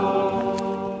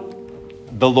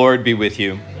The Lord be with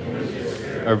you.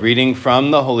 A reading from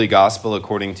the Holy Gospel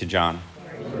according to John.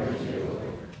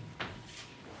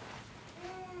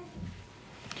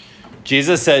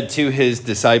 Jesus said to his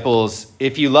disciples,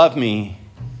 "If you love me,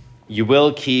 you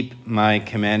will keep my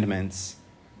commandments.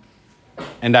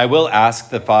 And I will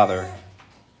ask the Father,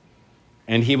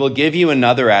 and he will give you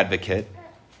another advocate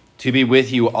to be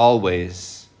with you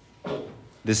always,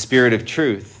 the Spirit of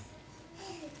truth,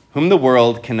 whom the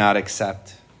world cannot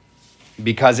accept,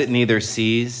 because it neither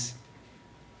sees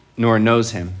nor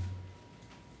knows him.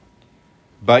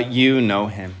 But you know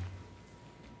him,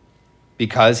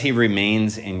 because he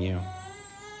remains in you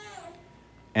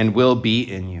and will be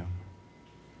in you.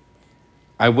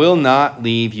 I will not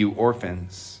leave you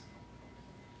orphans.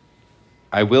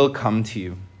 I will come to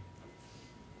you.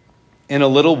 In a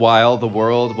little while, the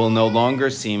world will no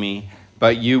longer see me,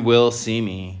 but you will see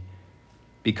me,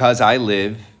 because I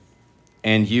live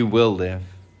and you will live.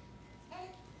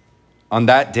 On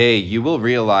that day, you will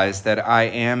realize that I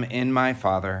am in my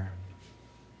Father,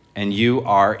 and you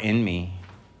are in me,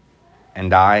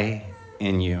 and I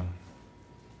in you.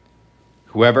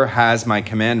 Whoever has my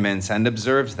commandments and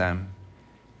observes them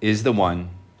is the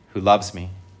one who loves me.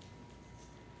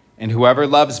 And whoever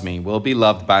loves me will be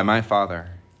loved by my Father,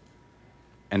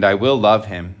 and I will love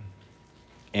him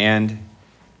and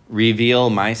reveal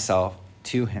myself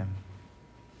to him."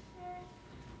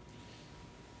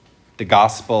 The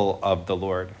Gospel of the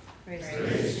Lord. Praise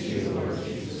to you, Lord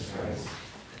Jesus Christ.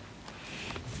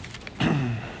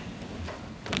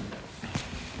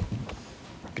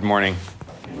 Good morning.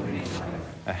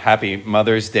 A happy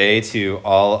Mother's Day to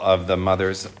all of the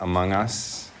mothers among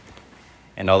us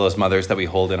and all those mothers that we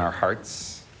hold in our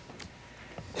hearts.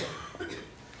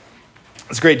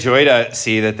 It's a great joy to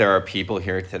see that there are people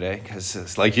here today, because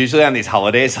it's like usually on these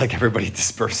holidays, like everybody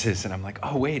disperses and I'm like,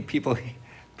 oh wait, people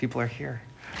are here.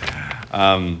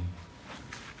 And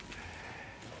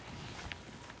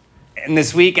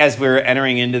this week, as we're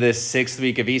entering into this 6th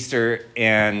week of Easter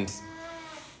and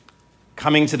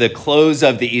coming to the close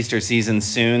of the Easter season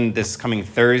soon, this coming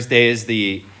Thursday is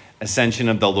the Ascension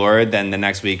of the Lord. Then the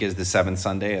next week is the 7th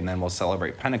Sunday, and then we'll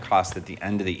celebrate Pentecost at the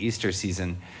end of the Easter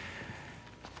season.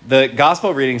 The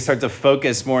gospel readings start to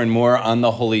focus more and more on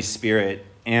the Holy Spirit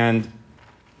and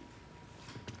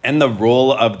the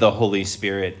role of the Holy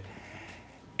Spirit.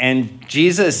 And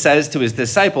Jesus says to his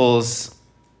disciples,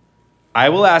 "I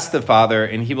will ask the Father,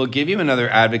 and he will give you another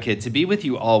advocate to be with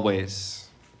you always."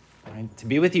 Right? To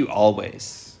be with you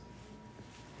always.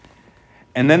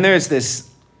 And then there's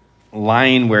this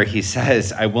line where he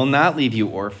says, "I will not leave you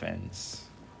orphans."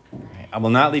 Right? I will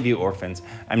not leave you orphans.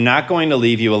 I'm not going to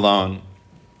leave you alone.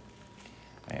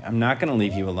 Right? I'm not going to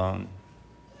leave you alone.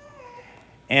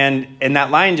 And that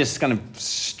line just kind of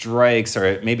strikes, or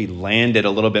it maybe landed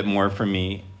a little bit more for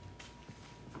me,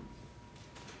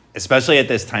 especially at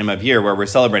this time of year where we're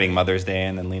celebrating Mother's Day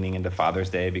and then leaning into Father's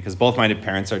Day, because both my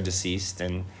parents are deceased.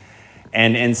 And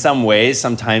in some ways,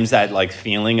 sometimes that like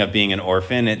feeling of being an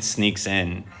orphan, it sneaks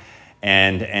in.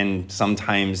 And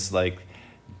sometimes like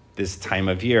this time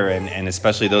of year, and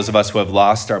especially those of us who have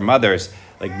lost our mothers,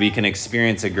 like we can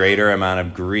experience a greater amount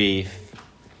of grief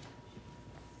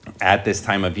at this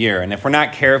time of year. And if we're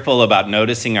not careful about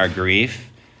noticing our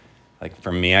grief, like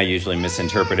for me, I usually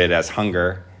misinterpret it as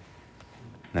hunger.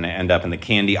 Then I end up in the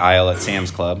candy aisle at Sam's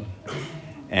Club.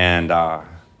 And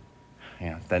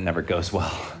that never goes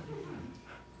well.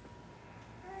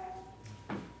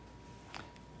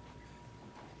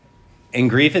 And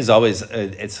grief is always,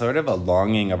 it's sort of a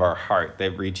longing of our heart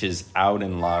that reaches out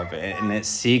in love. And it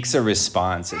seeks a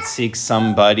response. It seeks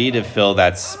somebody to fill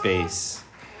that space.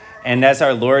 And as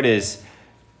our Lord is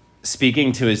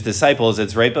speaking to his disciples,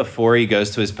 it's right before he goes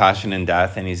to his passion and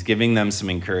death, and he's giving them some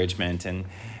encouragement. And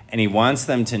he wants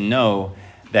them to know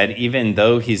that even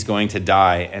though he's going to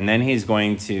die, and then he's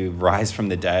going to rise from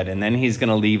the dead, and then he's going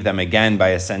to leave them again by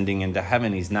ascending into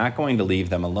heaven, he's not going to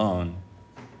leave them alone.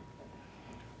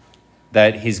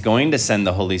 That he's going to send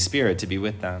the Holy Spirit to be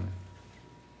with them.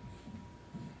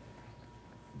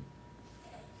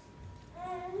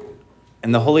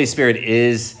 And the Holy Spirit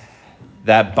is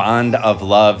that bond of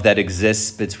love that exists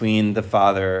between the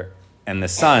Father and the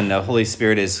Son. The Holy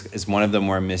Spirit is one of the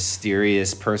more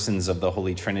mysterious persons of the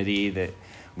Holy Trinity that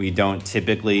we don't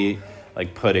typically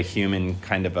like put a human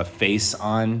kind of a face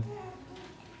on.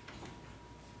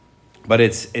 But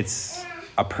it's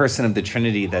a person of the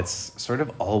Trinity that's sort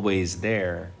of always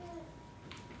there.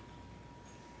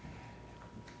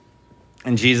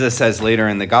 And Jesus says later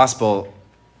in the gospel,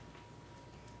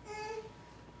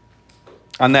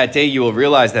 "On that day you will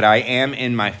realize that I am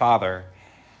in my Father,"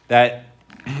 that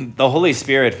the Holy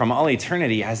Spirit from all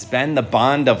eternity has been the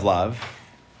bond of love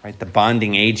right? The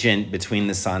bonding agent between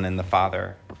the Son and the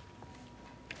Father.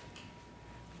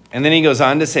 And then he goes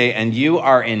on to say, and you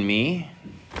are in me,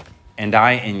 and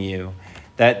I in you.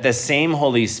 That the same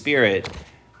Holy Spirit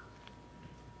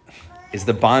is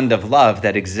the bond of love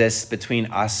that exists between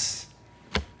us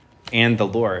and the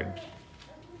Lord.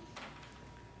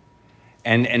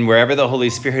 And wherever the Holy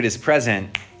Spirit is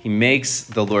present, he makes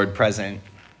the Lord present,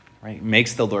 right?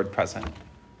 Makes the Lord present.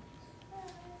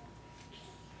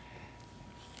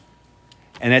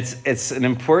 And it's an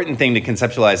important thing to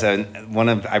conceptualize.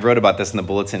 I wrote about this in the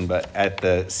bulletin, but at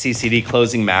the CCD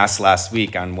closing mass last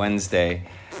week on Wednesday,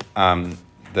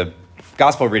 the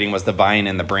gospel reading was the vine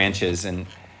and the branches, and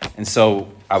so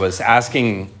I was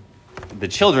asking the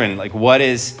children, like, what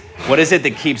is it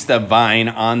that keeps the vine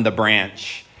on the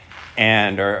branch,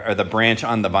 or the branch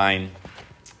on the vine,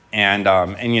 and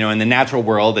in the natural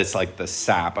world it's like the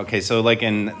sap. Okay, so like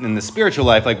in the spiritual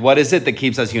life, like what is it that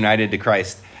keeps us united to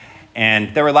Christ?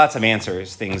 And there were lots of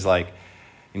answers, things like,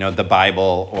 the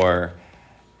Bible or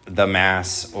the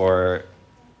Mass or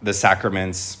the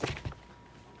sacraments.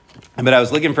 But I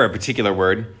was looking for a particular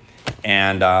word,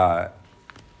 and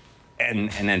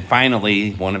then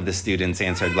finally one of the students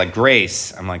answered like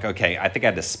grace. I'm like, okay, I think I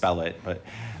had to spell it, but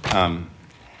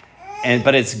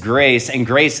it's grace, and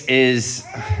grace is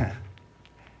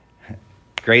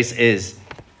grace is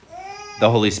the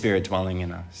Holy Spirit dwelling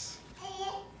in us.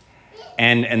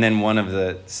 And then one of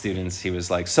the students, he was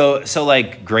like, so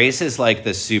like grace is like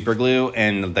the super glue,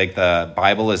 and like the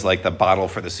Bible is like the bottle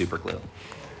for the super glue.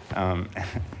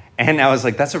 And I was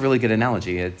like, that's a really good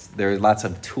analogy. There are lots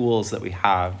of tools that we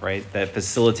have, right, that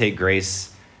facilitate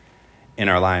grace in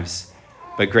our lives.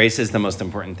 But grace is the most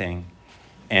important thing.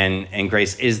 And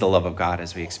grace is the love of God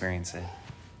as we experience it.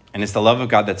 And it's the love of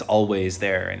God that's always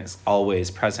there and is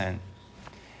always present.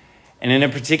 And in a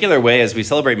particular way, as we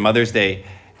celebrate Mother's Day,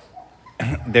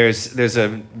 there's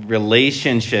a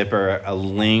relationship or a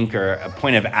link or a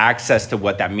point of access to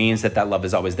what that means, that love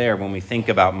is always there when we think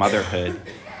about motherhood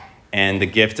and the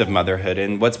gift of motherhood.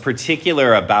 And what's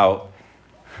particular about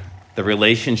the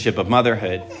relationship of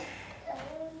motherhood,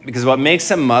 because what makes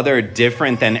a mother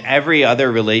different than every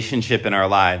other relationship in our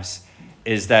lives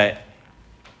is that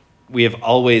we have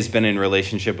always been in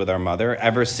relationship with our mother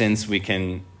ever since we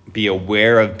can be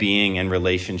aware of being in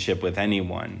relationship with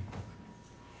anyone.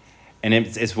 And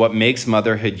it's what makes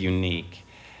motherhood unique.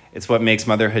 It's what makes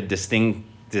motherhood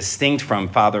distinct from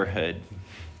fatherhood.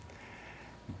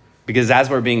 Because as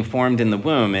we're being formed in the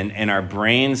womb and our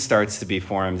brain starts to be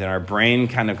formed and our brain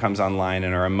kind of comes online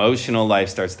and our emotional life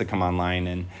starts to come online,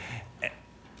 and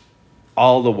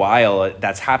all the while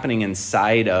that's happening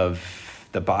inside of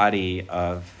the body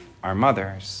of our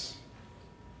mothers.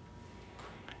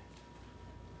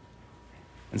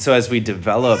 And so as we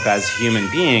develop as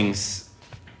human beings,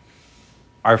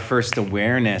 our first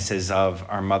awareness is of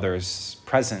our mother's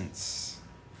presence.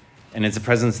 And it's a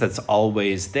presence that's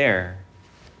always there.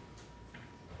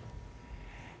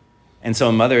 And so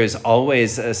a mother is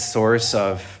always a source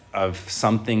of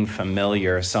something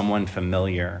familiar, someone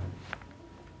familiar.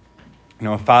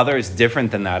 A father is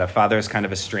different than that. A father is kind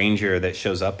of a stranger that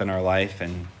shows up in our life,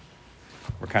 and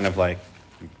we're kind of like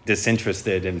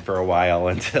disinterested in for a while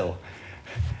until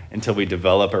we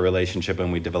develop a relationship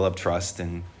and we develop trust.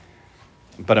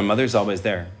 But a mother's always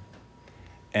there.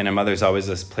 And a mother's always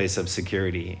a place of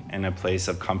security and a place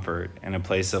of comfort and a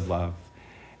place of love.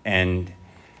 And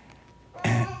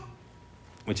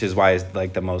which is why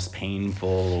like the most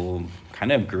painful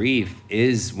kind of grief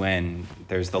is when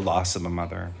there's the loss of a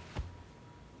mother.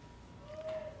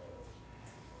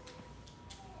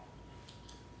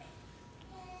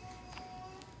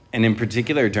 And in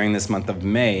particular, during this month of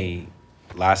May,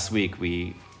 last week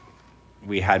we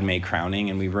had May crowning,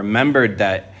 and we remembered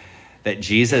that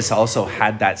Jesus also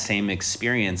had that same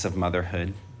experience of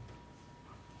motherhood,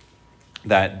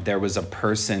 that there was a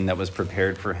person that was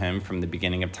prepared for him from the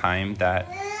beginning of time, that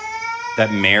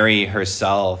Mary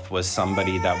herself was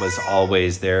somebody that was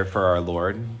always there for our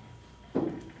Lord,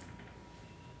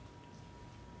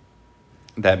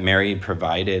 that Mary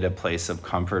provided a place of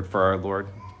comfort for our Lord,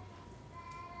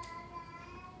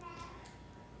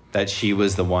 that she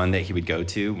was the one that he would go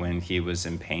to when he was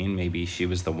in pain. Maybe she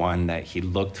was the one that he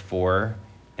looked for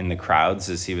in the crowds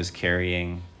as he was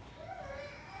carrying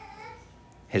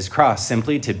his cross,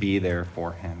 simply to be there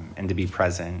for him and to be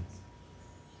present.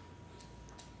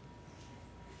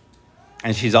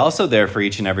 And she's also there for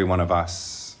each and every one of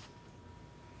us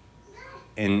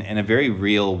in a very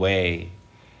real way.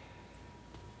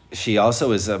 She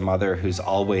also is a mother who's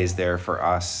always there for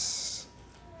us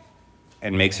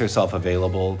and makes herself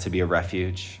available to be a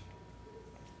refuge,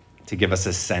 to give us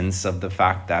a sense of the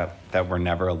fact that we're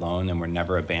never alone and we're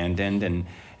never abandoned and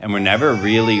we're never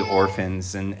really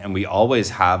orphans and we always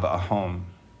have a home.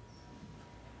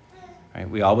 Right?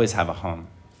 We always have a home.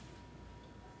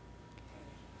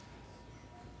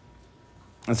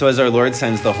 And so as our Lord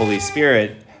sends the Holy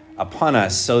Spirit upon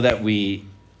us so that we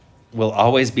will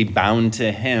always be bound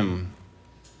to him,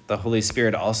 the Holy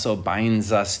Spirit also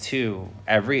binds us to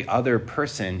every other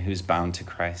person who's bound to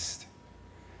Christ.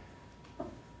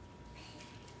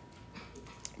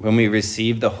 When we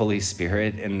receive the Holy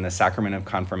Spirit in the sacrament of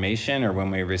confirmation, or when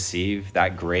we receive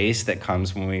that grace that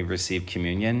comes when we receive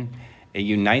communion, it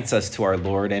unites us to our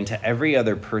Lord and to every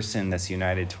other person that's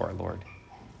united to our Lord.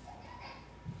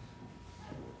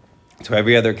 To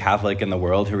every other Catholic in the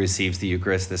world who receives the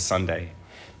Eucharist this Sunday,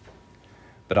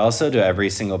 but also to every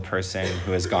single person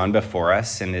who has gone before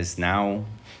us and is now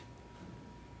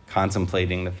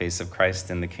contemplating the face of Christ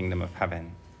in the kingdom of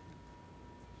heaven,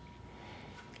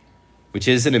 which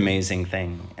is an amazing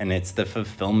thing. And it's the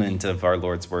fulfillment of our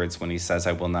Lord's words when he says,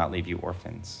 I will not leave you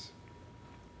orphans.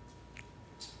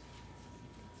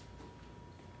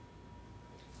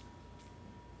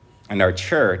 And our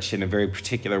church, in a very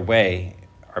particular way,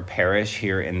 our parish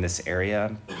here in this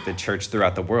area, the church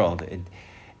throughout the world,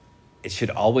 it should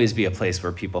always be a place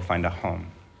where people find a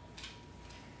home.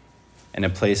 And a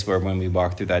place where when we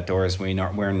walk through that doors,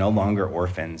 we're no longer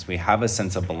orphans. We have a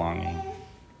sense of belonging.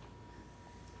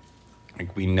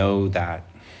 Like we know that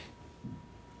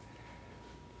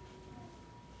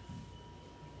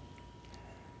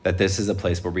this is a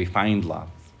place where we find love.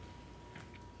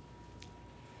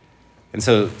 And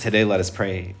so today let us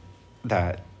pray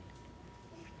that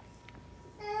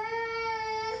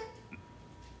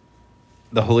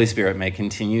the Holy Spirit may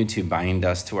continue to bind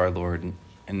us to our Lord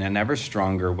in an ever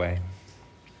stronger way.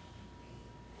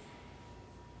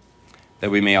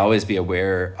 That we may always be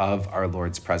aware of our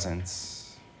Lord's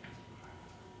presence.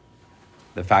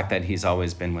 The fact that he's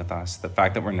always been with us. The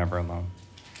fact that we're never alone.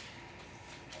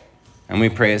 And we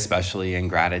pray especially in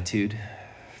gratitude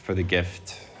for the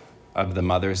gift of the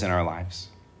mothers in our lives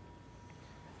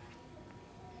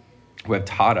who have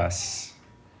taught us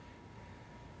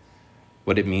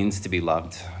what it means to be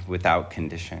loved without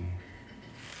condition.